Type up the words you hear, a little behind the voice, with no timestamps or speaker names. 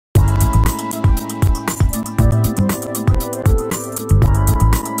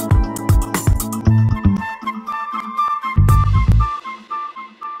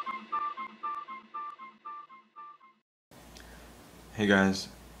guys,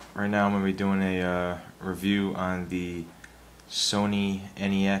 right now I'm going to be doing a review on the Sony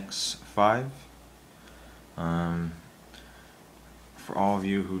NEX-5. For all of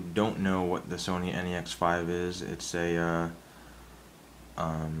you who don't know what the Sony NEX-5 is, it's a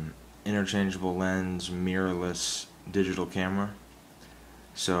interchangeable lens, mirrorless digital camera.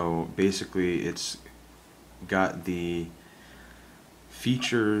 So basically it's got the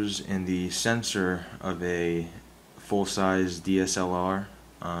features and the sensor of a full-size DSLR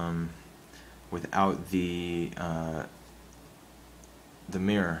without the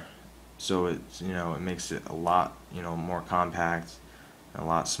mirror. So it's, it makes it a lot more compact, a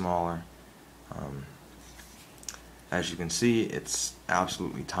lot smaller. As you can see, it's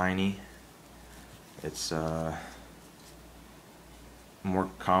absolutely tiny. It's more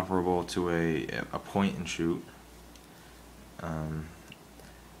comparable to a point and shoot.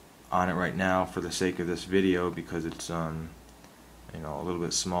 On it right now, for the sake of this video, because it's a little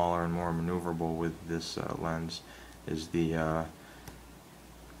bit smaller and more maneuverable with this lens, is the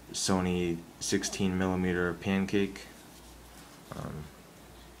Sony 16mm Pancake.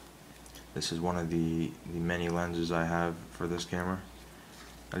 This is one of the many lenses I have for this camera.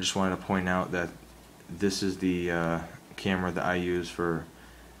 I just wanted to point out that this is the camera that I use for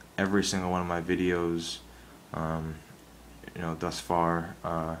every single one of my videos thus far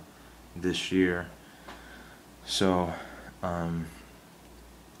this year. So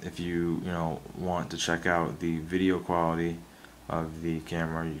if you want to check out the video quality of the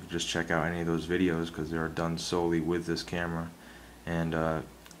camera, you can just check out any of those videos because they are done solely with this camera. And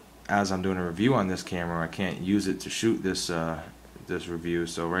as I'm doing a review on this camera, I can't use it to shoot this this review,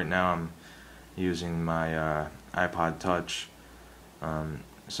 so right now I'm using my iPod Touch.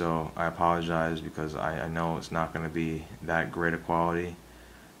 So I apologize because I know it's not going to be that great a quality,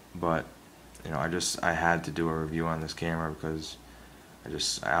 but I had to do a review on this camera because I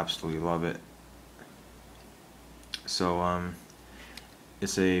absolutely love it. So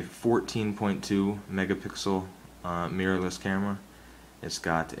it's a 14.2 megapixel mirrorless camera. It's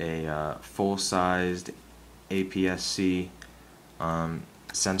got a full-sized APS-C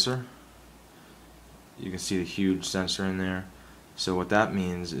sensor. You can see the huge sensor in there. So what that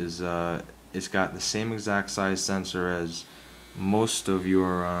means is it's got the same exact size sensor as most of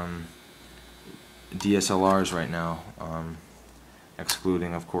your DSLRs right now,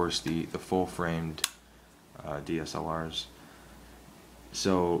 excluding of course the full-framed DSLRs.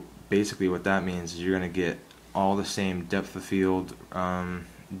 So basically what that means is you're going to get all the same depth of field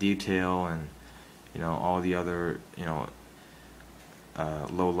detail and all the other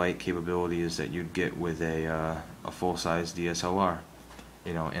low light capabilities that you'd get with a full-size DSLR,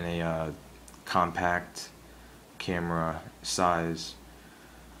 in a compact camera size.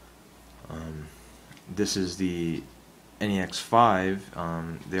 This is the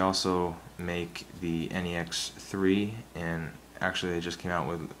NEX-5. They also make the NEX-3, and actually they just came out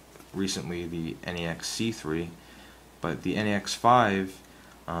with recently the NEX-C3, but the NEX-5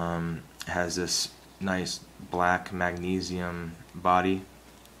 has this nice black magnesium body,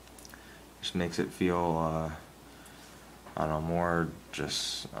 which makes it feel I don't know, more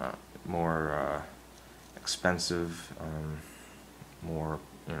expensive, more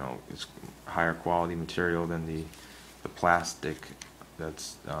it's higher quality material than the plastic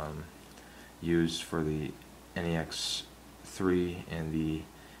that's used for the NEX-3 and the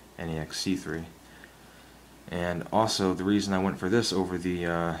NEX-C3. And also the reason I went for this over the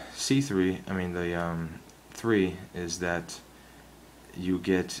the 3 is that you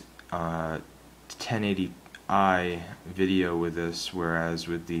get 1080i video with this, whereas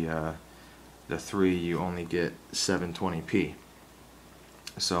with the 3 you only get 720p.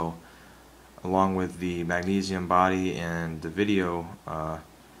 So along with the magnesium body and the video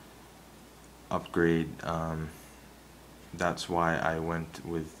upgrade, that's why I went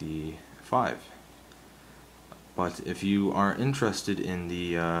with the 5. But if you are interested in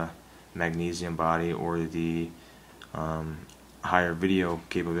the magnesium body or the higher video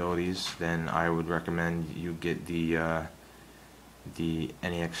capabilities, then I would recommend you get the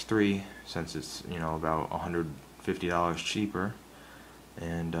NEX-3, since it's about $150 cheaper,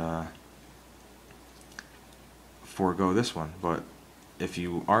 and forego this one. But if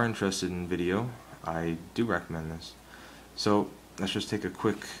you are interested in video, I do recommend this. So let's just take a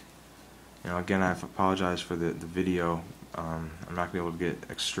quick, again, I apologize for the video. I'm not going to be able to get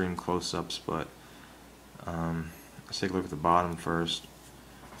extreme close-ups, but let's take a look at the bottom first.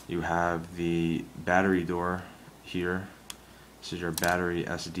 You have the battery door here. This is your battery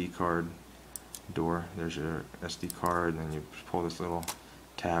SD card door. There's your SD card, and then you pull this little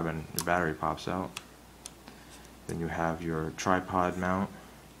tab and your battery pops out. Then you have your tripod mount.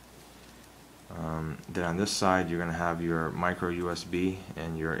 Then on this side you're going to have your micro USB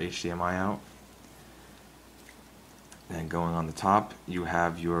and your HDMI out. Then going on the top you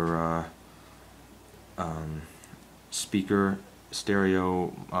have your stereo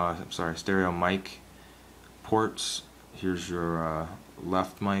mic ports. Here's your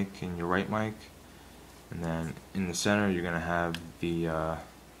left mic and your right mic, and then in the center you're going to have the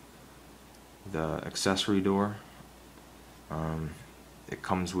accessory door. It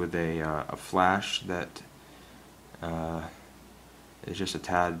comes with a flash that is just a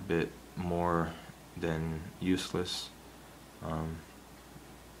tad bit more than useless.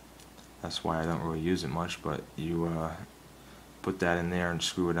 That's why I don't really use it much, but you put that in there and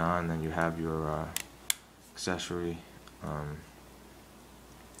screw it on, and then you have your accessory,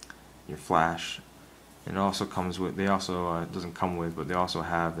 your flash. And it also comes with, they also, it doesn't come with, but they also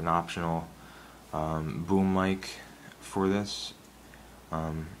have an optional boom mic for this,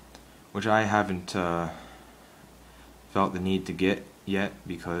 which I haven't felt the need to get yet,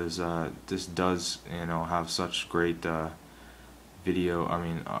 because this does, have such great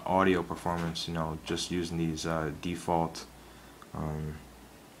audio performance, just using these default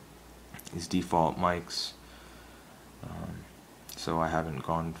mics. So I haven't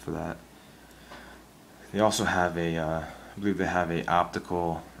gone for that. They also have I believe they have a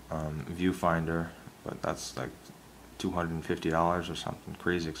optical viewfinder, but that's like $250 or something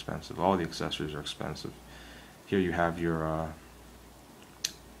crazy expensive. All the accessories are expensive. Here you have your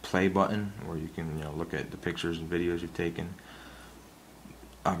play button, where you can look at the pictures and videos you've taken.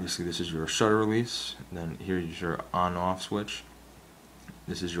 Obviously this is your shutter release. And then here's your on-off switch.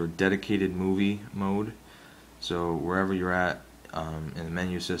 This is your dedicated movie mode. So wherever you're at in the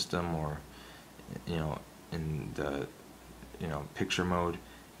menu system, or in the picture mode,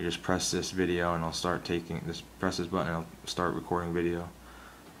 you just press this video and I'll start press this button and I'll start recording video.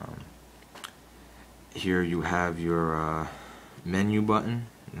 Here you have your menu button,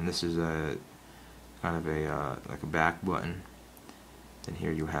 and this is a kind of like a back button. And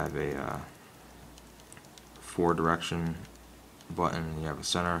here you have a 4-direction button, and you have a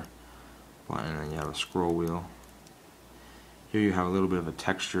center button, and you have a scroll wheel. Here you have a little bit of a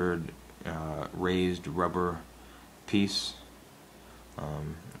textured raised rubber piece.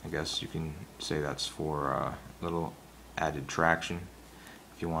 I guess you can say that's for a little added traction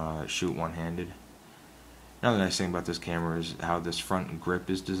if you want to shoot one-handed. Another nice thing about this camera is how this front grip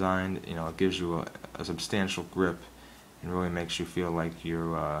is designed. It gives you a substantial grip and really makes you feel like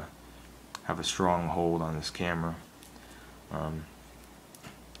you have a strong hold on this camera.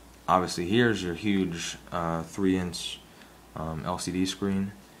 Obviously here's your huge 3-inch LCD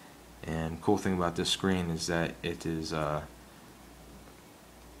screen, and cool thing about this screen is that it is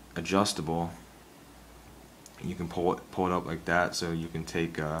adjustable. You can pull it up like that, so you can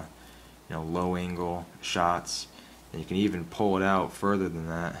take low angle shots, and you can even pull it out further than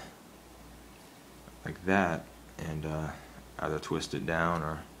that, like that, and either twist it down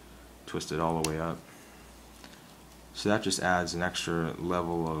or twist it all the way up. So that just adds an extra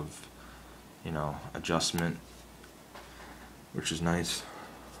level of adjustment, which is nice.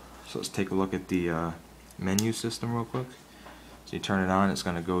 So let's take a look at the menu system real quick. So you turn it on, it's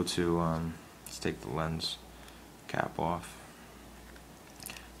going to go to let's take the lens cap off.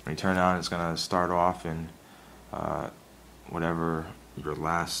 When you turn it on, it's going to start off in whatever your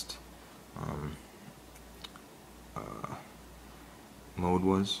last mode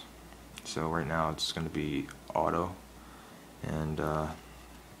was. So right now it's going to be auto, and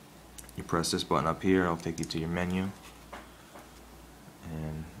you press this button up here, it'll take you to your menu,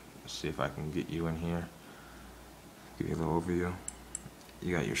 and let's see if I can get you in here, give you a little overview.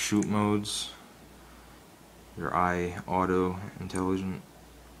 You got your shoot modes, your eye auto intelligent,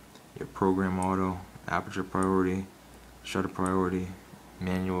 your program auto, aperture priority, shutter priority,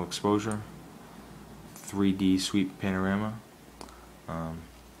 manual exposure, 3D sweep panorama,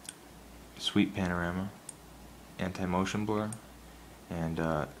 anti-motion blur,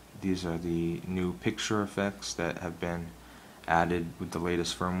 and these are the new picture effects that have been added with the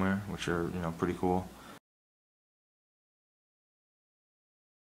latest firmware, which are pretty cool.